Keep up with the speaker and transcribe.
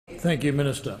Thank you,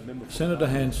 Minister. Senator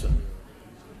Hanson.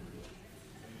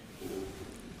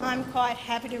 I'm quite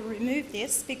happy to remove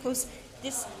this because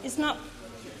this is not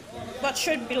what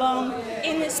should belong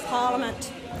in this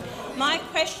parliament. My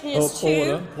question is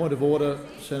Point of order,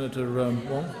 Senator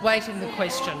Wong. Waiting the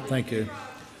question. Thank you.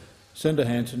 Senator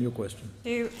Hanson, your question.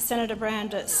 To Senator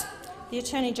Brandis, the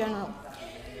Attorney-General.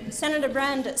 Senator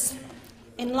Brandis,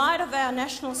 in light of our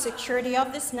national security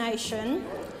of this nation,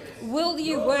 will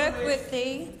you work with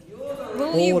the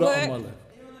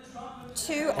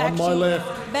to actually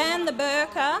ban the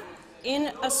burqa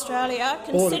in Australia,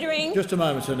 considering— Order. Just a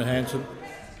moment, Senator Hanson.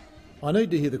 I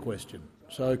need to hear the question,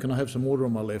 so can I have some order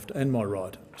on my left and my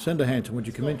right? Senator Hanson, would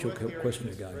you commence your question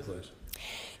again, please?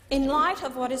 In light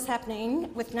of what is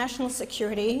happening with national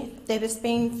security, there has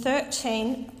been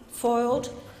 13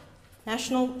 foiled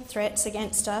national threats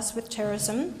against us with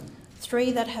terrorism,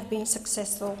 3 that have been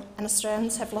successful, and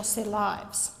Australians have lost their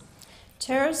lives.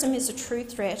 Terrorism is a true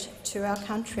threat to our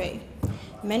country.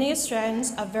 Many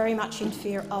Australians are very much in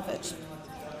fear of it.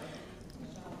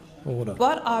 Order.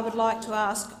 What I would like to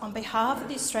ask on behalf of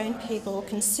the Australian people,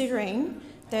 considering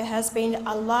there has been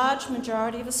a large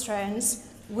majority of Australians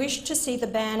wish to see the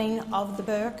banning of the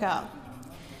burqa.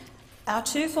 Our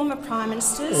 2 former Prime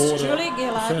Ministers, Julia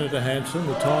Gillard— Senator Hanson,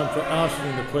 the time for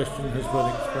asking the question has been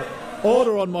expired.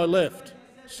 Order on my left.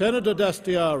 Senator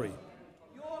Dastyari.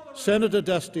 Senator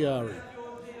Dastyari.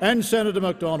 And Senator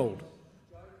MacDonald.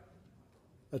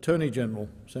 Attorney-General,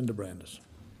 Senator Brandis.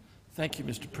 Thank you,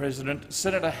 Mr President.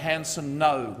 Senator Hanson,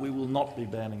 no, we will not be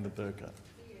banning the burqa.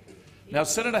 Now,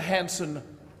 Senator Hanson,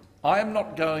 I am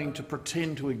not going to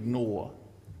pretend to ignore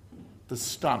the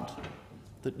stunt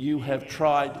that you have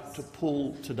tried to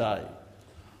pull today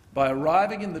by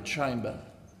arriving in the chamber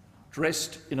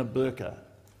dressed in a burqa,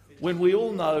 when we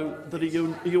all know that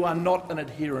you are not an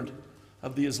adherent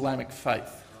of the Islamic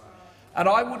faith. And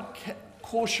I would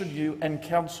caution you and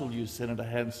counsel you, Senator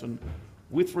Hanson,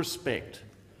 with respect,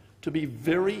 to be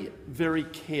very, very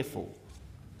careful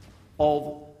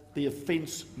of the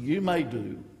offence you may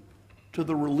do to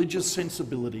the religious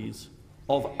sensibilities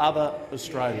of other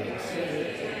Australians.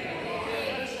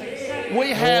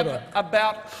 We have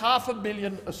about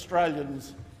 500,000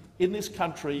 Australians in this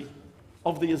country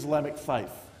of the Islamic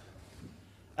faith,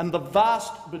 and the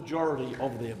vast majority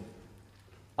of them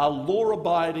are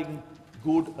law-abiding,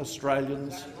 good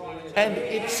Australians.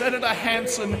 And Senator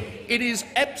Hanson, it is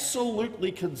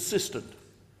absolutely consistent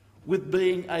with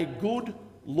being a good,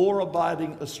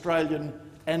 law-abiding Australian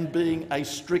and being a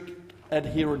strict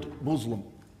adherent Muslim.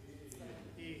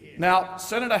 Now,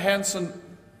 Senator Hanson,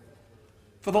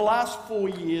 for the last 4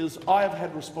 years I have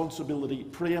had responsibility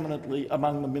preeminently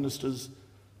among the ministers,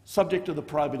 subject to the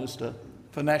Prime Minister,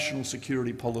 for national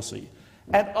security policy.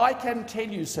 And I can tell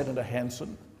you, Senator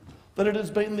Hanson, that it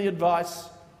has been the advice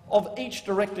of each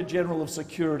Director-General of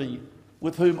Security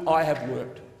with whom I have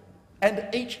worked, and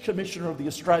each Commissioner of the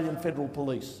Australian Federal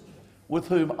Police with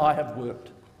whom I have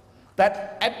worked,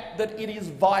 that it is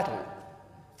vital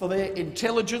for their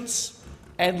intelligence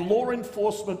and law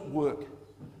enforcement work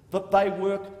that they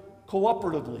work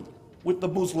cooperatively with the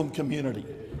Muslim community,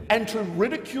 and to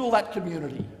ridicule that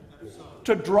community,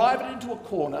 to drive it into a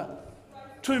corner,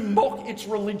 to mock its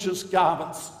religious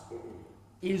garments,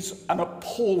 is an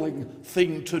appalling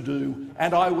thing to do,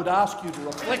 and I would ask you to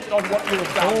reflect on what you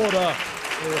have done. Order.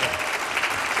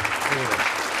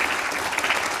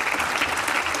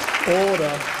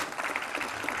 Order.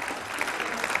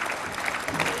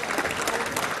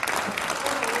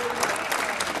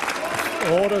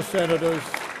 Order, senators.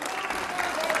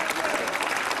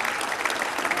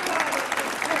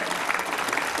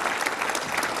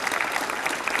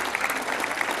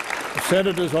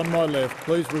 Senators on my left,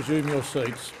 please resume your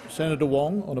seats. Senator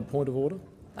Wong, on a point of order.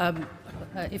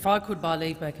 If I could, by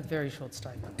leave, make a very short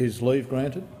statement. Is leave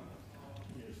granted?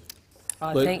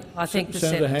 I think the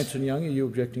Senator Hanson-Young, are you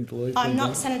objecting to leave? I'm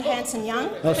not Senator Hanson-Young.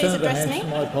 No, Please Senator address Hanson,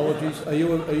 me. my apologies. Are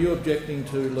you objecting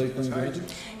to leave being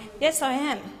granted? Yes, I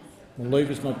am. Well, leave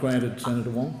is not granted, Senator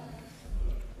Wong.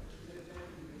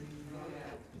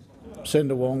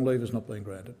 Senator Wong, leave is not being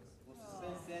granted.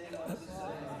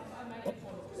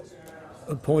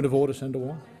 A point of order, Senator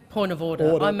Wong. Point of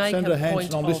order. I make Senator a Hanson,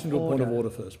 point I'll listen to a point of order. order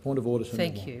first. Point of order, Senator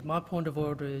Wong. Thank you. My point of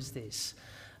order is this.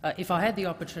 If I had the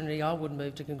opportunity, I would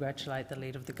move to congratulate the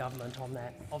Leader of the Government on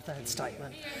that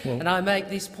statement. Well, and I make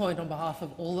this point on behalf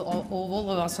of all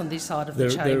of us on this side of the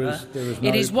chamber.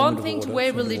 It is one thing to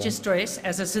wear religious dress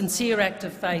as a sincere act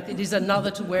of faith. It is another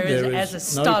to wear it as a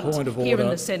stunt here in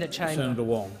the Senate chamber. Senator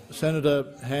Wong. Senator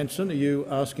Hanson, are you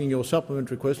asking your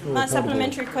supplementary question? Or My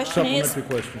supplementary question is: Supplementary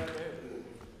question.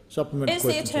 Is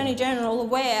the Attorney-General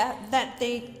aware that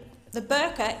the The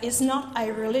burqa is not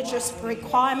a religious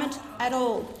requirement at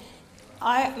all.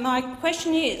 My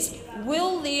question is,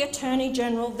 will the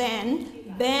Attorney-General then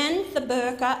ban the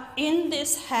burqa in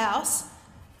this House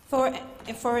for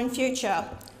in future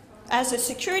as a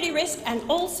security risk? And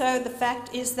also the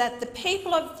fact is that the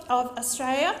people of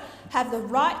Australia have the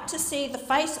right to see the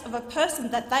face of a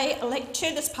person that they elect to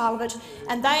this parliament,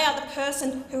 and they are the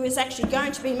person who is actually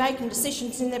going to be making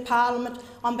decisions in their parliament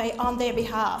on their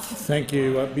behalf. Thank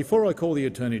you. Before I call the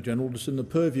Attorney-General, it's in the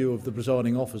purview of the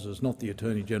presiding officers, not the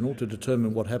Attorney-General, to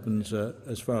determine what happens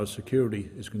as far as security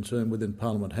is concerned within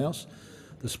Parliament House.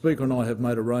 The Speaker and I have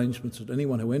made arrangements that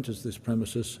anyone who enters this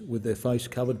premises with their face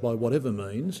covered by whatever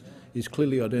means is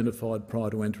clearly identified prior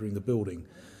to entering the building.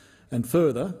 And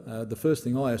further, the first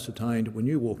thing I ascertained when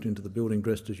you walked into the building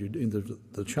dressed as into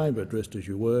the chamber dressed as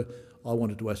you were, I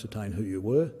wanted to ascertain who you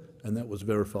were, and that was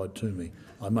verified to me.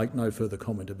 I make no further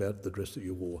comment about the dress that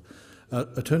you wore.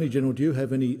 Attorney-General, do you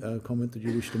have any comment that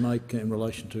you wish to make in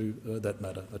relation to that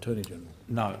matter? Attorney-General.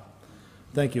 No.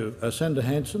 Thank you. Senator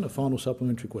Hanson, a final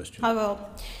supplementary question. I will.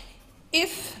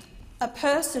 If a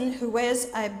person who wears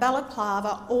a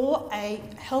balaclava or a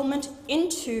helmet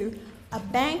into a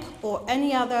bank or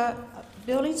any other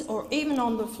buildings or even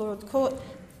on the floor of the court,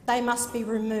 they must be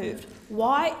removed.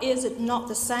 Why is it not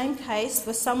the same case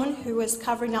for someone who is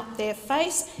covering up their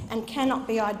face and cannot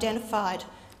be identified?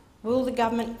 Will the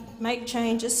government make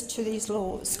changes to these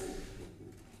laws?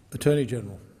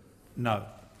 Attorney-General. No.